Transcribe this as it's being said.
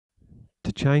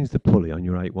To change the pulley on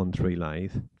your 813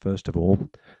 lathe, first of all,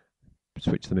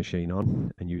 switch the machine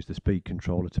on and use the speed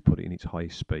controller to put it in its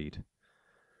highest speed.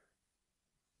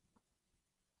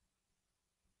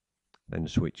 Then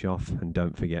switch off and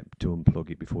don't forget to unplug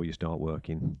it before you start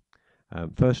working.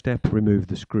 First step, remove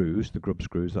the screws, the grub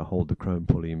screws that hold the chrome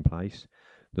pulley in place.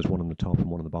 There's one on the top and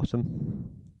one on the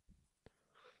bottom.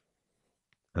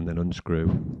 And then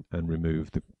unscrew and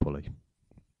remove the pulley.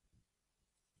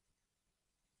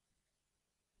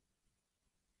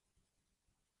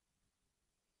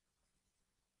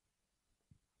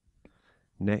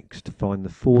 Next, find the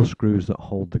 4 screws that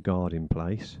hold the guard in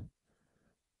place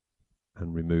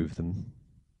and remove them.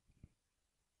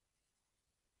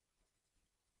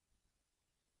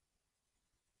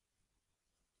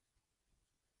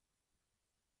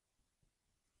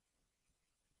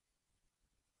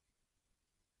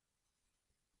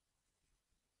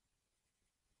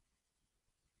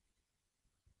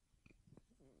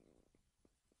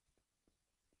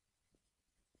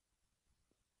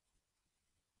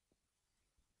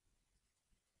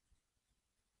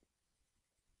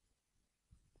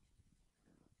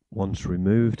 Once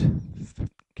removed,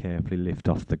 carefully lift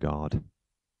off the guard.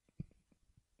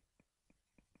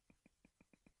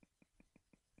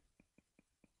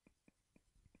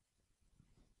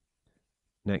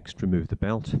 Next, remove the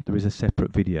belt. There is a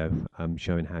separate video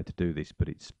showing how to do this, but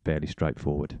it's fairly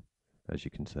straightforward, as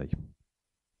you can see.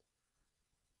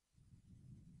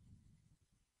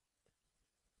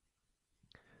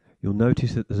 You'll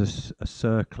notice that there's a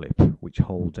circlip which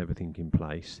holds everything in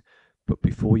place, but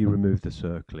before you remove the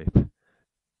circlip,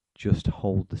 just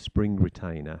hold the spring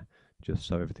retainer just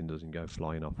so everything doesn't go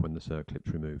flying off when the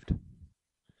circlip's removed.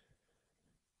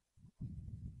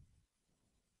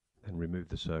 Then remove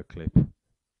the circlip,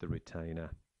 the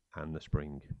retainer and the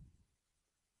spring.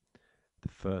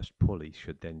 The first pulley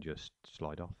should then just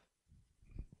slide off.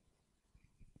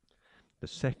 The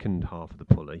second half of the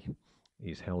pulley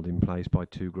is held in place by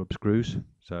 2 grub screws.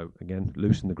 So again,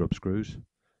 loosen the grub screws,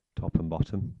 top and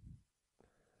bottom,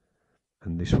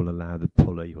 and this will allow the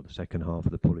pulley, or the second half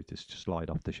of the pulley, to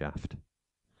slide off the shaft.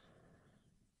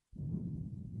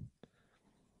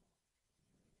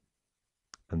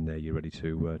 And there you're ready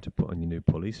to put on your new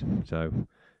pulleys. So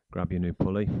grab your new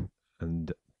pulley,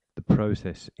 and the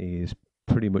process is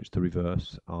pretty much the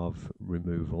reverse of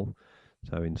removal.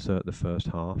 So insert the first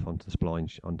half onto the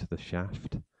spline, onto the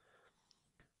shaft.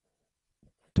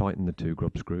 Tighten the 2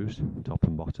 grub screws, top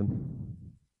and bottom.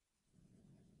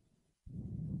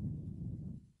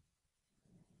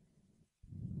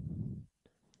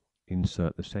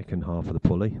 Insert the second half of the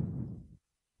pulley.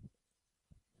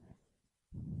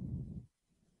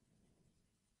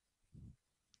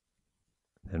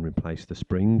 Then replace the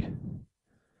spring.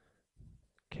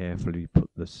 Carefully put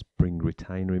the spring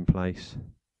retainer in place.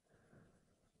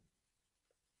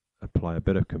 Apply a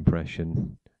bit of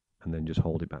compression and then just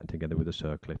hold it back together with a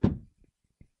circlip.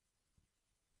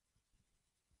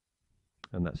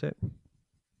 And that's it.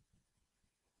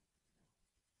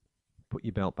 Put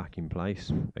your belt back in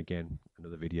place. Again,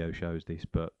 another video shows this,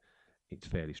 but it's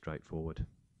fairly straightforward.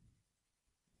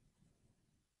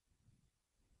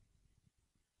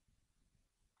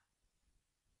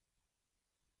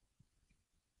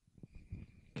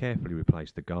 Carefully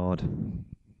replace the guard and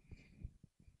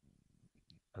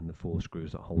the 4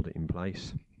 screws that hold it in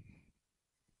place.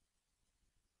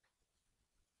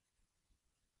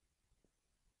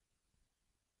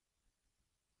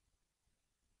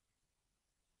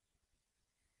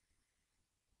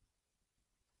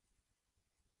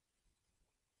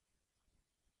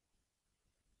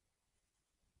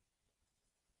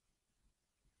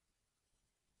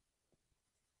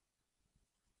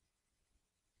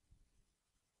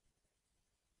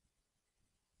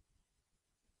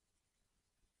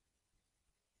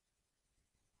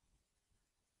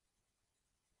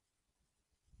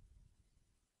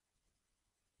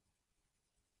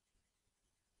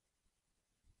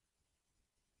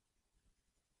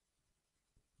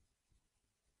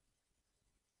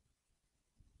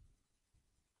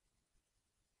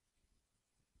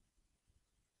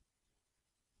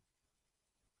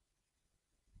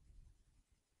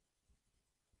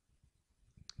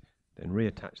 Then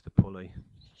reattach the pulley,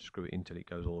 screw it until it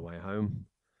goes all the way home,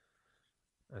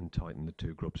 and tighten the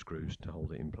 2 grub screws to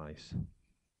hold it in place.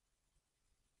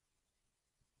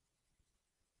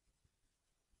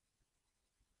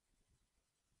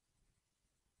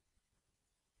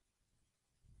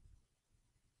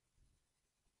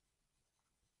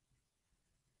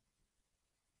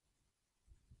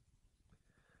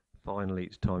 Finally,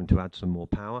 it's time to add some more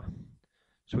power.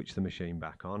 Switch the machine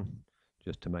back on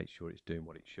just to make sure it's doing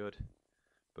what it should.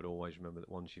 but always remember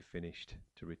that once you've finished,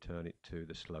 to return it to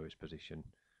the slowest position,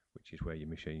 which is where your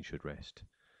machine should rest.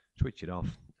 Switch it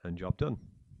off and job done.